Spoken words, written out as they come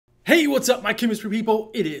Hey, what's up, my chemistry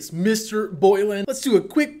people? It is Mr. Boylan. Let's do a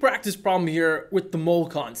quick practice problem here with the mole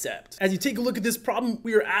concept. As you take a look at this problem,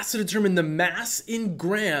 we are asked to determine the mass in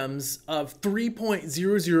grams of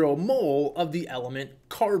 3.00 mole of the element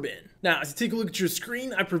carbon. Now, as you take a look at your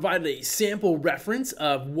screen, I provided a sample reference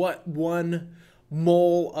of what 1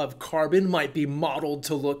 mole of carbon might be modeled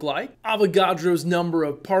to look like. Avogadro's number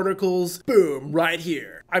of particles, boom, right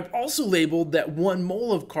here. I've also labeled that 1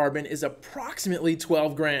 mole of carbon is approximately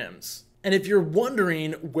 12 grams. And if you're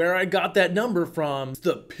wondering where I got that number from, it's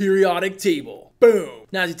the periodic table. Boom.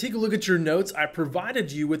 Now, as you take a look at your notes, I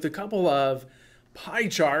provided you with a couple of pie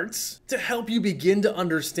charts to help you begin to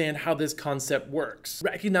understand how this concept works.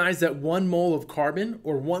 Recognize that 1 mole of carbon,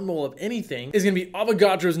 or 1 mole of anything, is going to be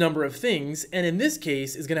Avogadro's number of things, and in this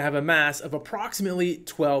case is going to have a mass of approximately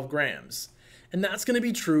 12 grams. And that's going to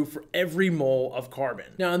be true for every mole of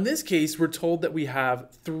carbon. Now, in this case, we're told that we have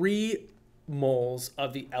 3 moles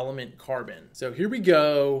of the element carbon. So here we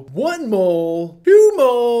go. 1 mole, 2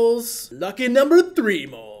 moles, lucky number 3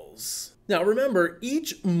 moles. Now remember,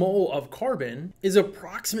 each mole of carbon is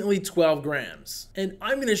approximately 12 grams. And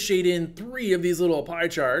I'm going to shade in 3 of these little pie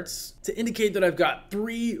charts to indicate that I've got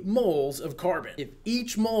 3 moles of carbon. If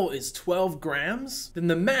each mole is 12 grams, then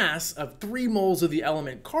the mass of 3 moles of the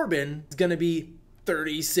element carbon is going to be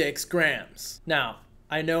 36 grams. Now,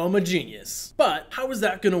 I know I'm a genius, but how is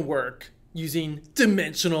that going to work using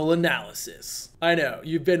dimensional analysis? I know,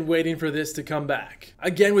 you've been waiting for this to come back.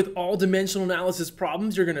 Again, with all dimensional analysis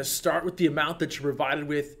problems, you're gonna start with the amount that you're provided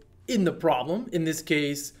with in the problem, in this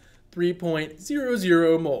case,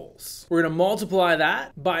 3.00 moles. We're gonna multiply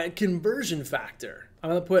that by a conversion factor.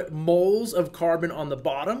 I'm gonna put moles of carbon on the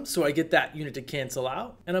bottom so I get that unit to cancel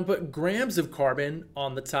out, and I'm gonna put grams of carbon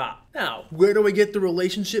on the top. Now, where do I get the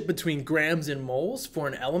relationship between grams and moles for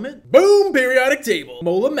an element? Boom, periodic table,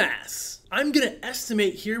 molar mass. I'm gonna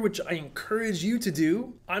estimate here, which I encourage you to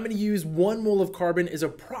do. I'm gonna use 1 mole of carbon is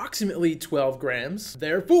approximately 12 grams.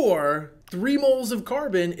 Therefore, 3 moles of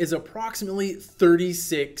carbon is approximately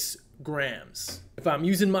 36 grams. If I'm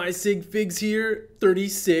using my sig figs here,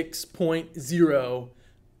 36.0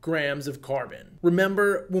 grams of carbon.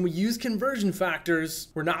 Remember, when we use conversion factors,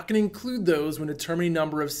 we're not going to include those when determining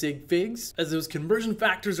number of sig figs, as those conversion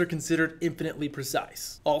factors are considered infinitely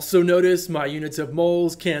precise. Also notice my units of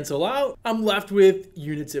moles cancel out. I'm left with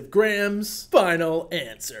units of grams. Final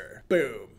answer. Boom.